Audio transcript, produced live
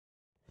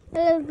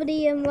Hello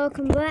everybody and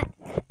welcome back.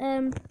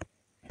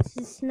 This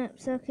is Snap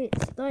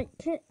Circuits Light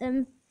Kit.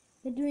 We're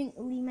doing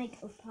a remake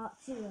of part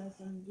 2 as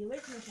the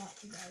original part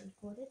 2 that I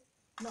recorded,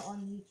 not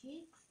on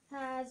YouTube,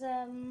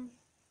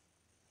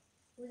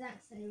 was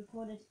accidentally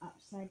recorded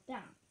upside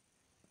down.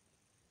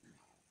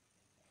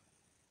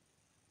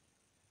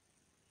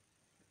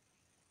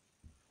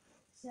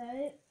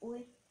 So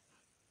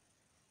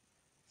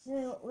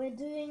what we're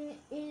doing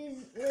is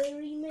we're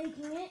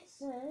remaking it,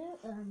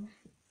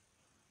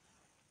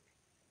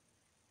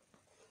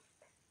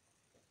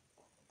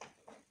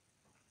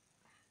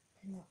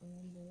 cannot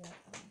remember what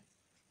I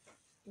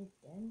did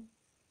then.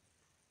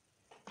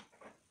 I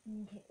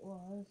think it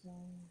was I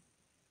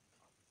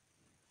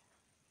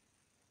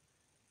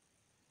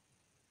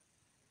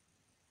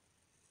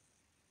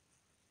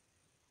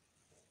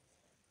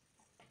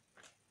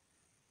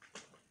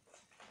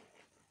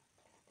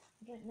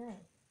don't know.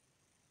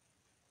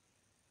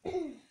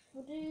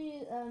 We'll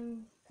do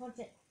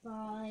Project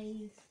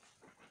 5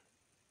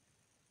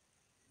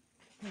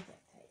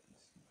 project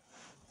tapes.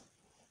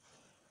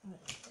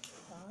 Project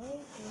 5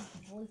 is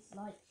voice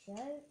light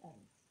show.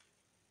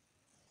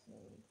 So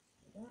let's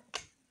do that.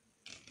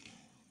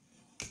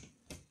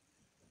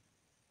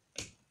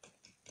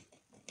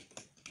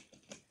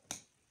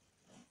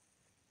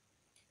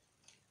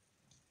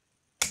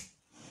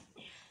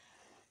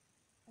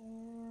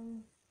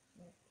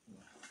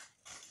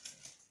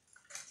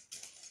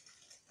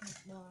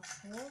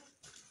 Marker.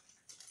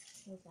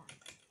 Where's that?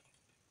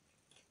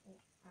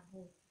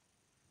 Apple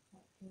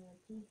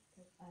technology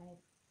because I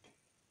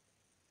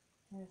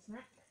had a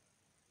snack.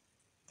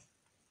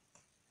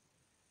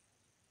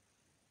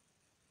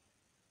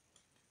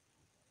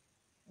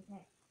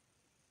 Okay.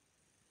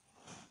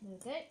 There we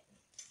go.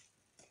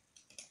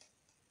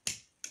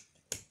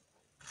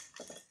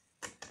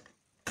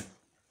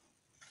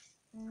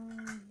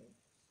 And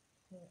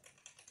put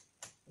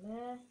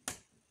there.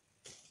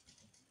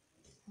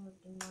 Have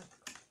the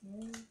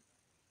microphone.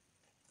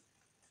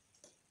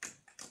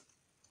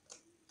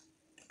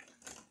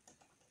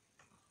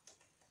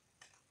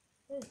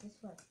 Oh, this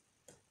way.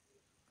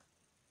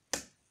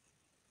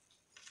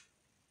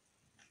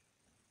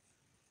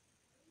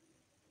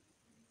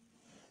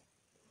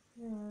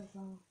 There's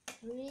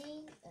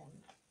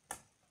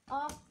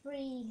R3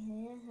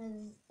 here has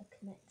a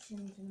connection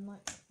to the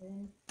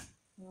microphone,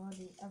 while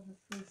the other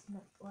 3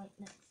 snap right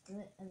next to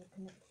it has a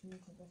connection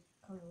to the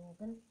colour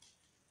organ.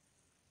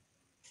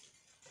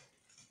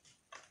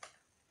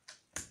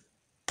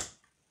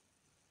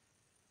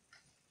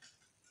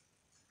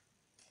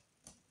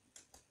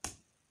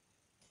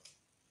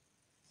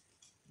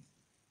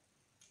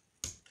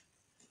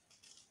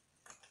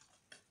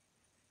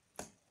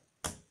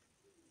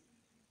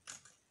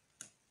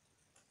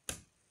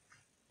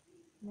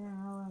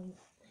 Now,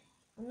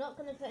 I'm not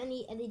going to put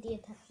any LED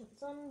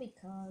attachments on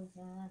because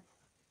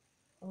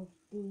of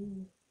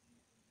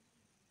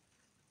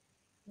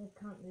they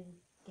can't really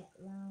get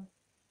loud.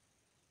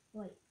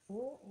 Wait,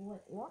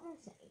 what am I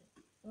saying?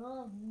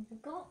 Oh, I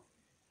forgot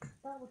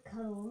about the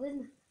colour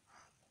organ.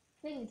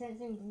 Paying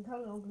attention from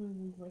colour organ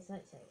and voice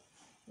light show.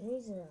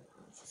 These are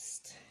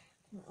just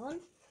turn it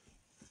on.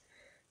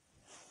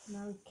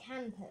 Now we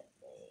can put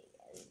the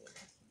LED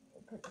attachment.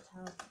 We'll put the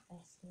towel for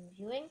best in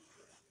viewing.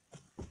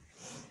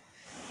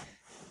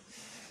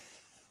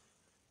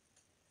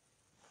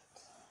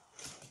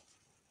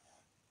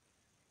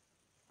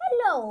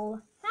 Hello,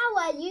 how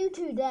are you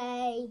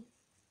today?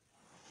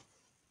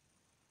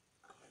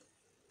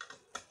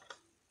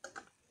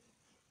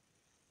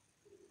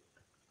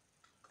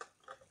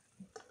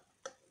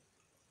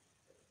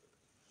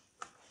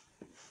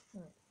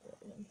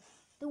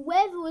 The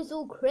weather was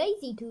all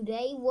crazy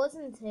today,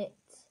 wasn't it?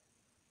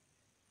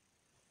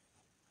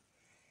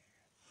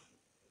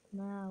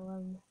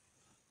 Now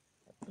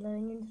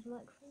blowing into the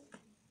microphone.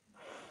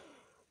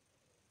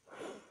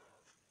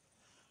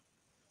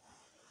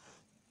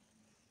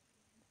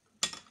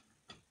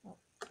 Oh,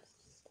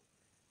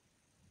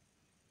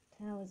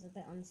 tower's a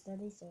bit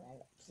unsteady, so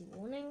epilepsy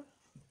warning.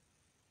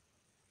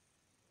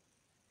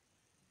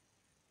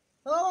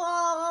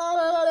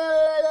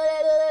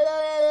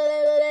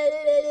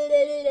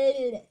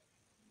 Let's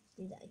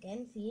do that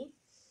again for you.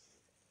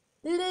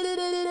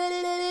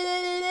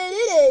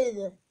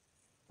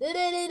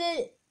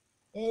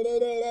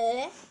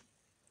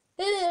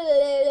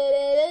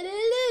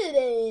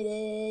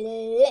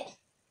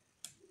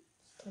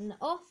 Turn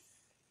that off.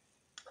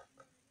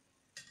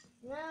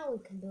 Now we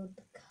can build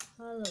the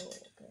colour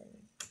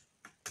organ.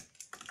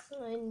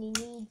 So it only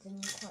needs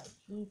quite a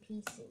few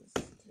pieces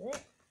to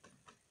it.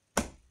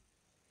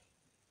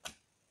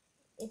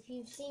 If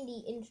you've seen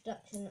the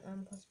introduction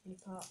and possibly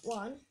part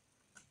 1,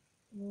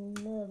 you'll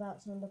know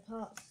about some of the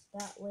parts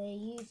that we're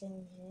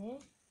using here.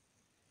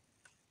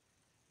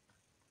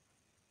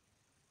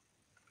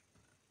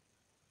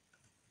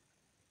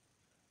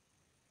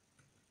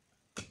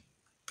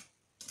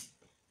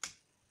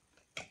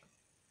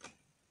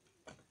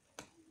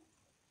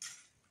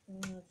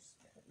 And I'll just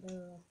put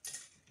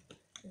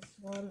this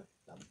one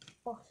at the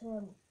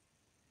bottom.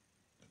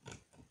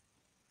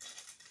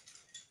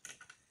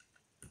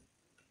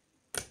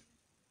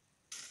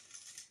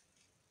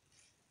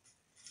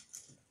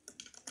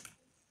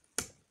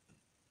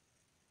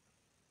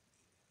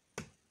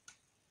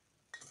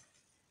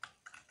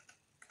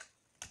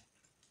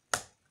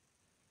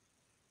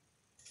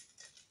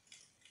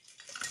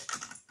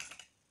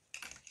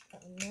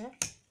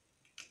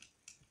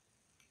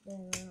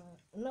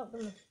 not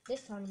gonna.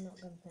 This time I'm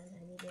not gonna put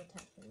any of the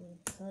attachment in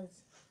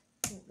because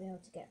I won't be able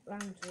to get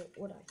round to it,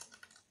 would I?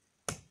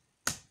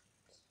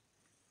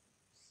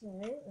 So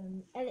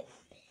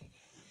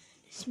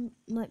this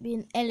might be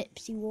an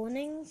ellipsy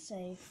warning.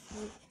 So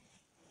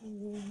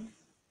 3,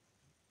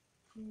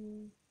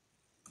 2,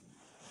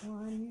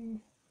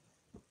 1.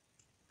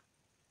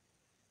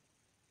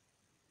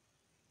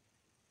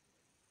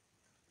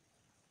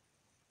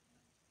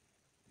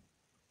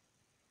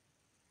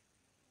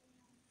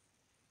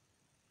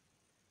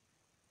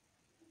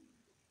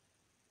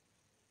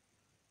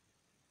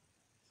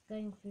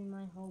 Going through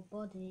my whole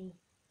body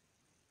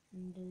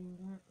and doing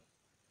that.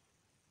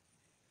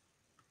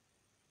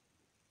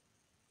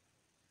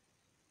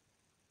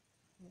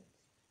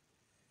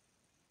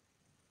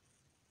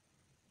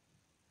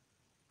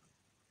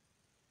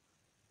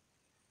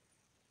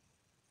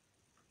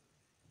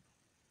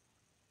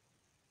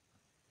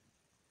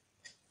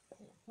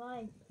 If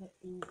I put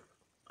the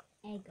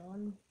egg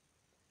on,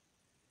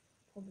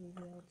 probably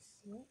be able to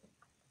see it.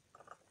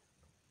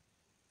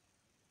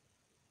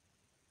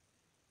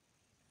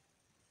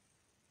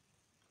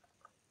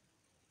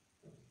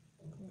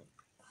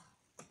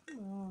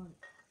 Come on.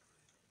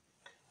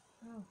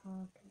 How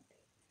hard can it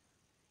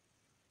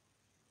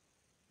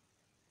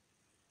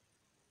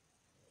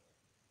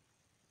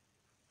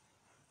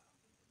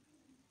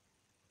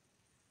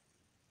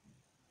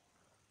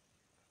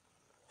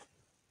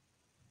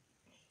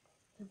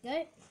be?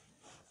 Okay.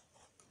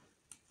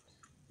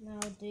 Now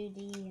I'll do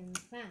the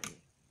fan.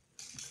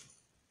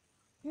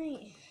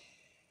 Right.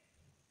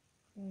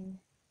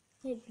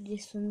 Hopefully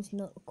this one's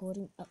not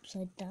recording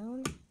upside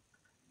down.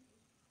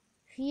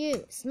 Phew,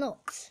 it's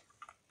not.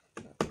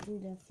 I'll do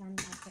the fan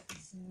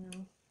packets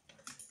now.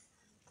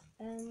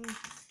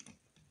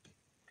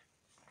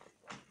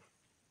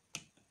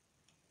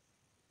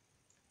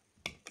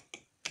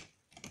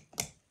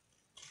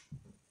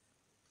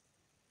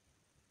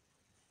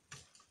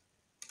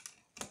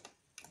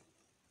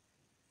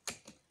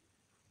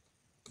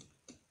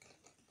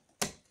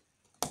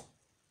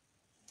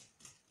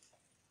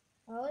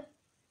 I would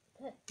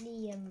put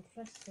the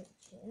press switch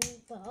in,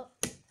 but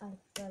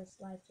I've got a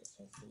slide switch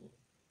as the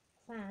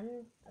fan.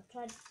 I've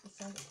tried this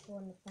one before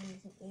and the fan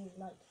doesn't really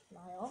like to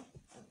fly off.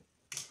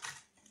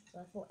 So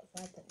I thought if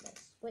I put the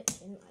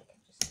switch in, I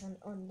could just turn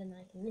it on, then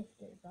I can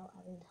lift it without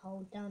having to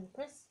hold down the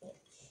press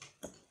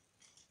switch.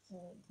 So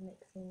to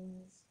make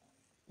things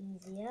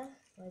easier,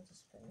 so I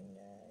just put in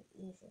the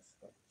easier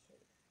switch.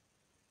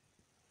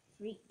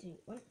 3, 2,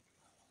 1.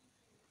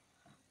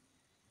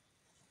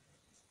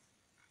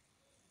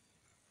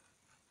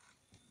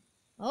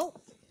 Oh,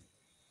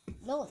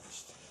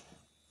 launched.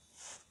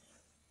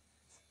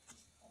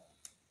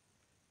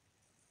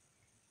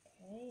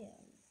 Okay,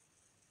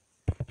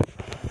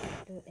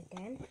 do it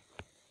again.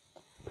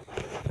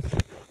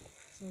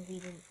 Some of you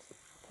didn't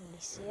probably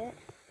see it.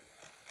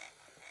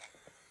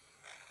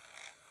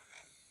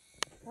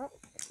 Oh,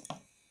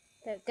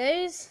 there it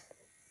goes.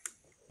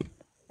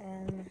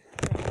 Now,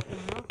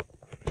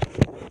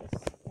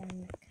 let's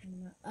stand the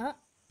camera up,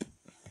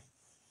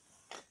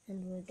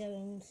 and we're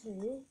going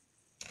to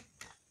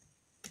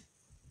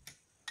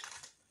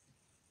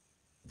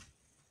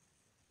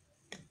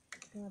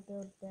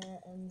build the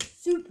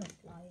super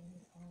flying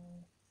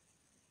fan.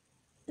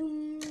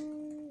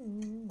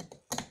 Doom.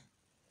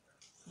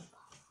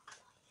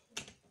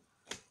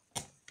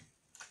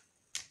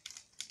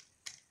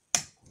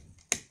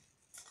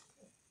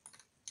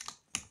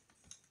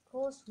 Of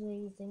course, we're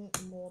using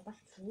more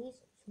batteries,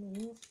 which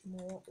means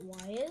more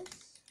wires.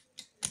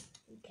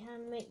 You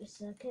can make the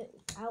circuit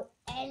without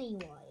any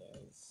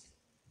wires.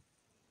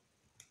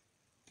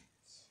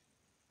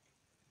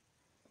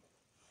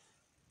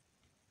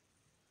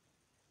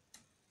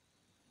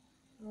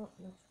 Oh,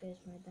 there goes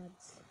my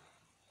dad's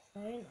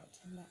phone. I'll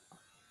turn that off.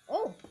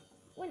 Oh,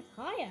 went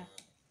higher.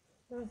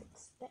 I was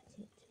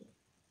expecting it to.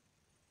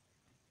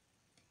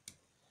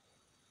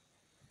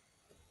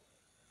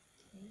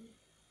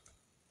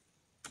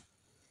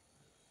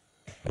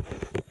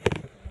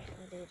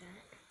 I'll do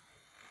that.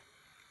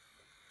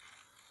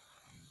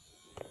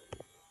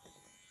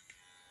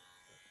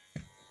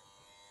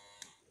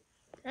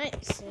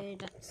 Right, so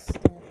that's the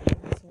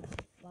process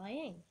of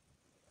flying.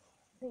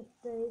 I think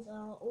those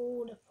are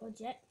all the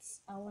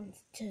projects I wanted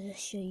to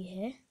show you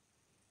here.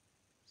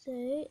 So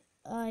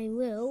I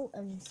will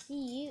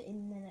see you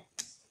in the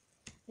next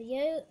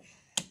video.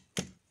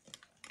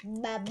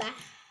 Bye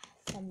bye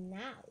for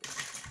now.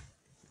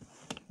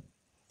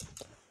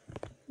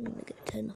 I'm gonna turn